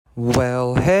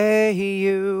Well, hey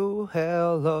you,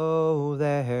 hello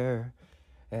there,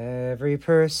 every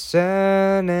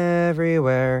person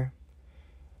everywhere.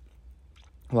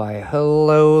 Why,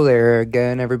 hello there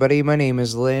again, everybody. My name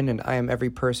is Lynn, and I am every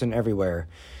person everywhere.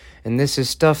 And this is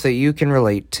stuff that you can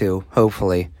relate to,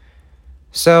 hopefully.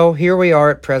 So, here we are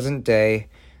at present day.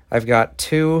 I've got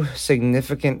two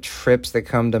significant trips that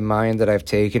come to mind that I've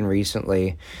taken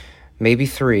recently. Maybe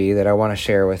three that I want to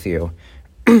share with you.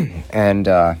 And,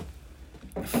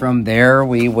 from there,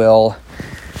 we will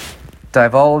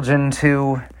divulge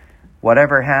into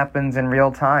whatever happens in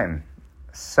real time.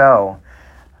 So,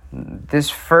 this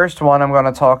first one, I'm going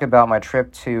to talk about my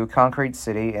trip to Concrete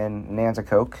City in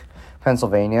Nanticoke,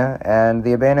 Pennsylvania, and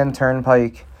the abandoned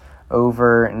turnpike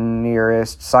over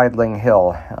nearest Sidling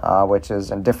Hill, which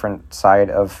is a different side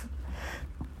of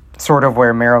sort of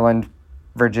where Maryland,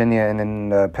 Virginia,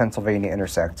 and Pennsylvania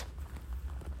intersect.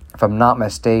 If I'm not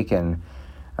mistaken,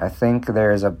 I think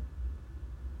there's a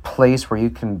place where you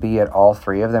can be at all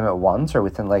three of them at once or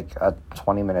within like a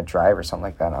 20-minute drive or something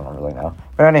like that. I don't really know.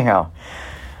 But anyhow,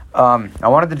 I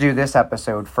wanted to do this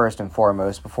episode first and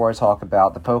foremost before I talk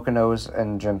about the Poconos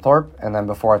and Jim Thorpe, and then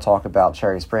before I talk about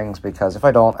Cherry Springs, because if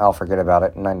I don't, I'll forget about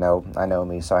it, and I know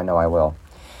me, so I know I will.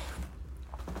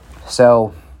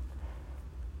 So,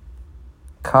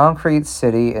 Concrete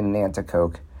City in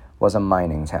Nanticoke was a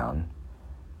mining town.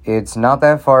 It's not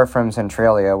that far from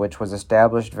Centralia, which was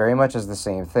established very much as the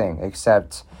same thing,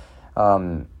 except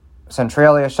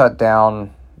Centralia shut down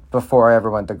before I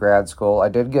ever went to grad school. I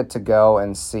did get to go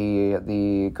and see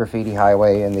the graffiti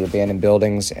highway and the abandoned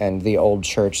buildings and the old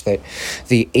church that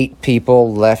the 8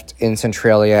 people left in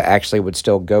Centralia actually would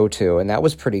still go to, and that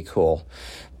was pretty cool.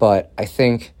 But I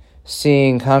think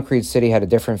seeing Concrete City had a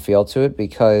different feel to it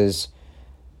because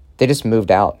they just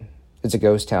moved out. It's a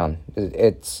ghost town.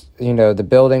 It's, the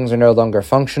buildings are no longer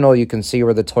functional. You can see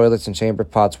where the toilets and chamber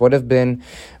pots would have been,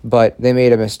 but they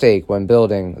made a mistake when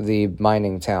building the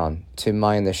mining town to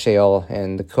mine the shale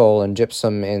and the coal and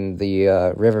gypsum in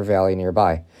the river valley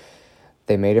nearby.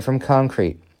 They made it from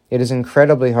concrete. It is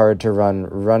incredibly hard to run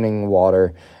running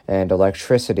water and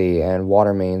electricity and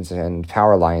water mains and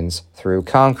power lines through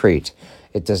concrete.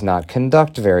 It does not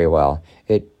conduct very well.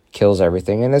 It kills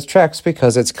everything in its tracks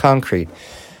because it's concrete.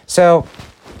 So,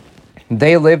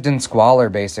 they lived in squalor,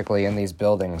 basically, in these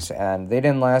buildings, and they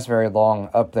didn't last very long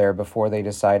up there before they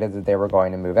decided that they were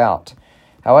going to move out.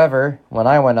 However, when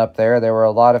I went up there were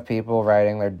a lot of people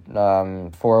riding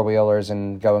their four-wheelers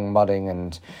and going mudding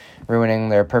and ruining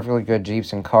their perfectly good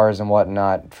Jeeps and cars and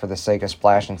whatnot for the sake of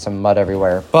splashing some mud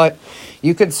everywhere. But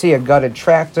you could see a gutted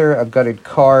tractor, a gutted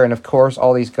car, and, of course,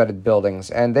 all these gutted buildings.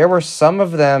 And there were some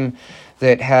of them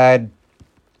that had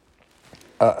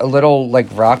a little like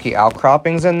rocky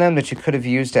outcroppings in them that you could have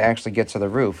used to actually get to the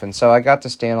roof. And so I got to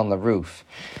stand on the roof.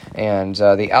 And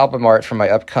the album art for my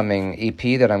upcoming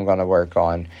EP that I'm going to work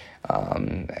on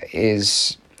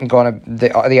is going to...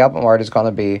 The album art is going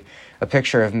to be a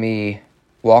picture of me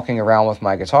walking around with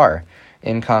my guitar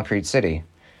in Concrete City.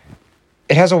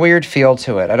 It has a weird feel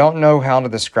to it. I don't know how to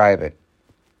describe it.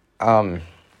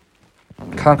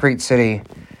 Concrete City...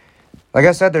 Like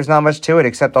I said, there's not much to it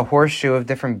except a horseshoe of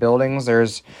different buildings.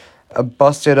 There's a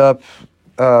busted-up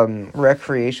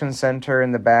recreation center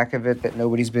in the back of it that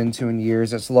nobody's been to in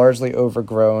years. It's largely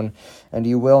overgrown, and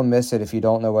you will miss it if you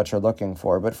don't know what you're looking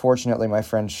for. But fortunately, my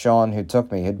friend Sean, who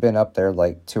took me, had been up there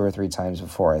like 2 or 3 times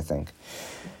before, I think.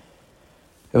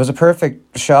 It was a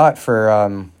perfect shot for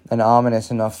an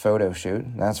ominous enough photo shoot,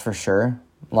 that's for sure.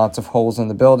 Lots of holes in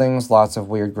the buildings, lots of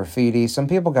weird graffiti. Some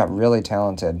people got really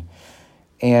talented.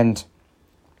 And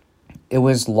it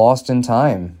was lost in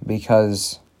time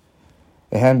because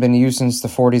it hadn't been used since the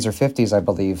 40s or 50s, I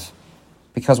believe.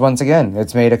 Because once again,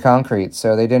 it's made of concrete,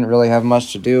 so they didn't really have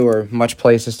much to do or much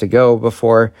places to go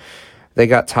before they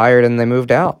got tired and they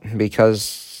moved out,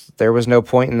 because there was no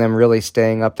point in them really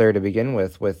staying up there to begin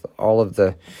with all of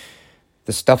the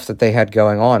stuff that they had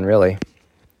going on, really.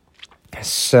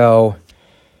 So,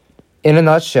 in a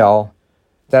nutshell,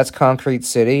 that's Concrete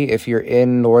City. If you're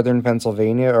in northern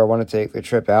Pennsylvania or want to take the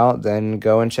trip out, then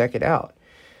go and check it out.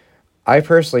 I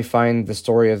personally find the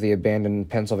story of the abandoned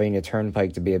Pennsylvania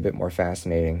Turnpike to be a bit more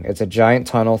fascinating. It's a giant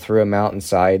tunnel through a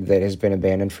mountainside that has been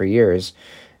abandoned for years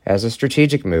as a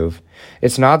strategic move.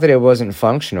 It's not that it wasn't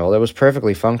functional. It was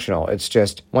perfectly functional. It's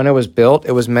just, when it was built,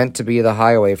 it was meant to be the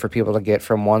highway for people to get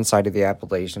from one side of the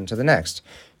Appalachian to the next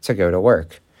to go to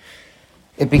work.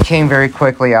 It became very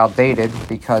quickly outdated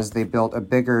because they built a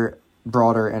bigger,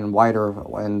 broader, and wider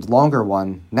and longer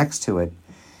one next to it.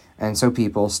 And so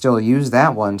people still use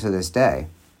that one to this day.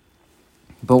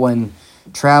 But when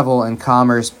travel and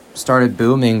commerce started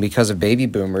booming because of baby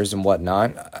boomers and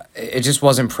whatnot, it just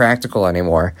wasn't practical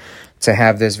anymore to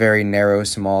have this very narrow,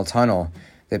 small tunnel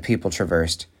that people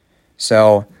traversed.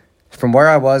 So from where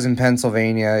I was in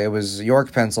Pennsylvania, it was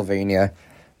York, Pennsylvania.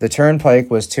 The turnpike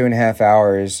was 2.5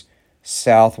 hours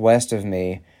southwest of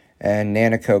me, and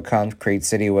Nanticoke Concrete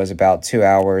City was about 2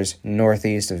 hours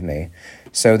northeast of me.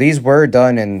 So these were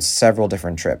done in several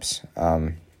different trips.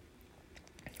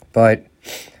 But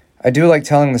I do like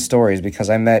telling the stories because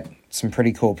I met some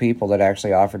pretty cool people that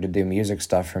actually offered to do music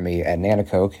stuff for me at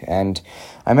Nanticoke. And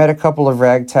I met a couple of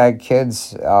ragtag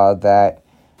kids that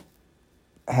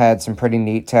had some pretty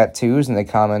neat tattoos, and they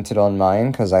commented on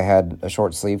mine because I had a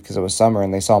short sleeve because it was summer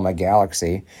and they saw my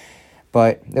galaxy.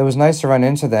 But it was nice to run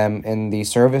into them in the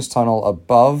service tunnel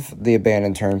above the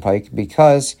abandoned turnpike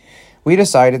because we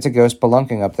decided to go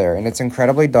spelunking up there. And it's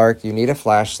incredibly dark. You need a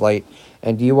flashlight.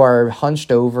 And you are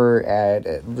hunched over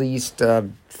at least a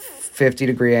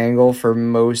 50-degree angle for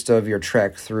most of your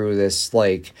trek through this,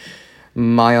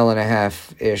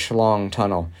 1.5-ish long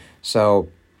tunnel. So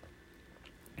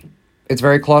it's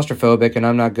very claustrophobic, and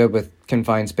I'm not good with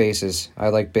confined spaces. I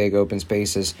like big open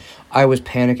spaces. I was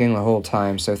panicking the whole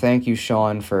time, so thank you,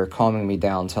 Sean, for calming me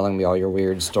down, telling me all your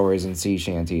weird stories and sea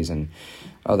shanties and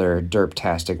other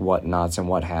derptastic whatnots and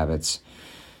what habits.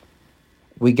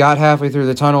 We got halfway through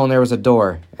the tunnel and there was a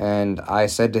door, and I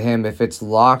said to him, if it's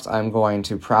locked, I'm going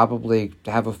to probably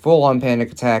have a full-on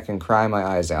panic attack and cry my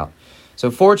eyes out. So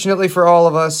fortunately for all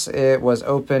of us, it was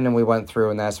open and we went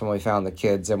through, and that's when we found the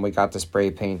kids, and we got to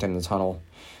spray paint in the tunnel.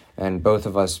 And both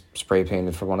of us spray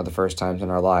painted for one of the first times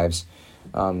in our lives.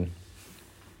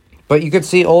 But you could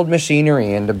see old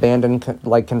machinery and abandoned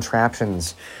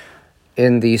contraptions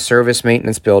in the service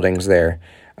maintenance buildings there.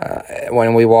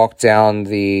 When we walked down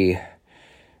the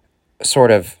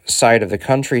sort of side of the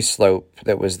country slope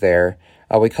that was there,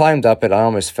 we climbed up it. I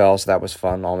almost fell, so that was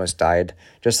fun. Almost died.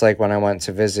 Just like when I went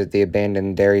to visit the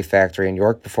abandoned dairy factory in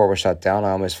York before it was shut down,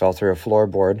 I almost fell through a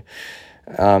floorboard.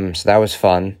 So that was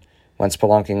fun. Went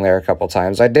spelunking there a couple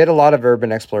times. I did a lot of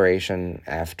urban exploration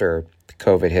after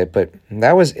COVID hit, but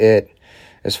that was it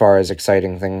as far as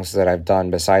exciting things that I've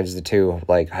done besides the two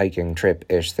hiking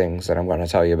trip-ish things that I'm going to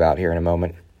tell you about here in a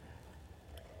moment.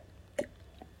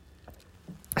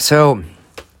 So,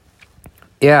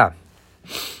 yeah.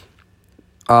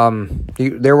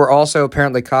 There were also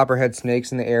apparently copperhead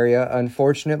snakes in the area.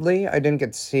 Unfortunately, I didn't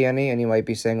get to see any, and you might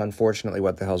be saying, unfortunately,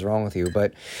 what the hell's wrong with you?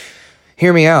 But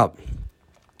hear me out.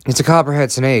 It's a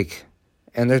copperhead snake,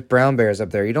 and there's brown bears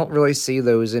up there. You don't really see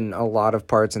those in a lot of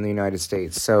parts in the United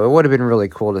States, so it would have been really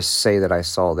cool to say that I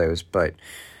saw those, but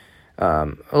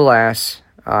alas,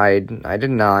 I did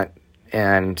not,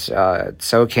 and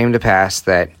so it came to pass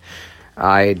that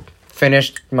I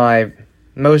finished my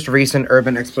most recent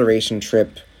urban exploration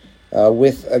trip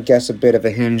with, I guess, a bit of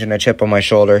a hinge and a chip on my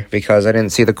shoulder because I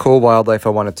didn't see the cool wildlife I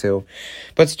wanted to.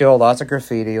 But still, lots of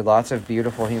graffiti, lots of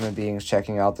beautiful human beings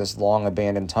checking out this long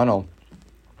abandoned tunnel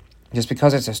just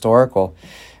because it's historical.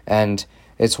 And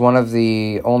it's one of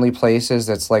the only places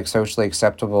that's socially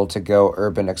acceptable to go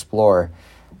urban explore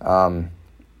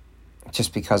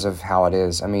just because of how it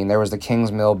is. I mean, there was the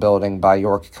King's Mill building by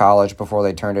York College before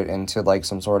they turned it into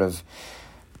some sort of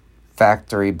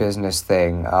factory business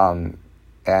thing.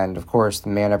 And, of course, the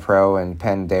Mana Pro and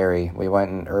Penn Dairy. We went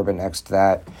and urban X'd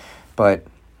that. But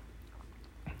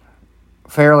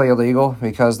fairly illegal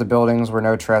because the buildings were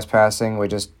no trespassing. We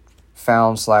just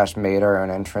found/made our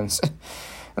own entrance. And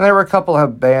there were a couple of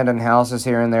abandoned houses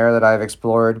here and there that I've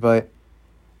explored. But,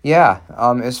 yeah,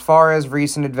 as far as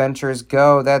recent adventures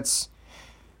go, that's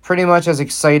pretty much as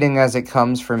exciting as it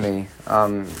comes for me.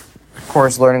 Of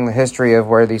course, learning the history of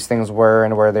where these things were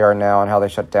and where they are now and how they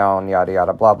shut down, yada,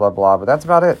 yada, blah, blah, blah. But that's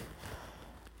about it.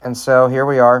 And so here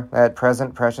we are at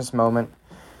present precious moment.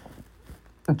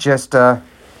 Just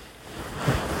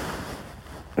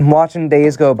watching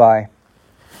days go by.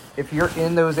 If you're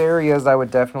in those areas, I would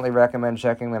definitely recommend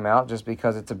checking them out just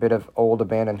because it's a bit of old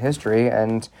abandoned history.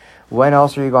 And when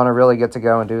else are you going to really get to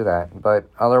go and do that? But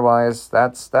otherwise,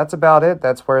 that's about it.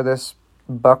 That's where this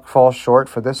buck falls short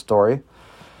for this story.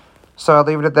 So I'll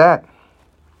leave it at that.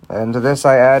 And to this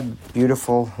I add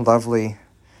beautiful, lovely,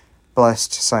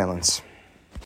 blessed silence.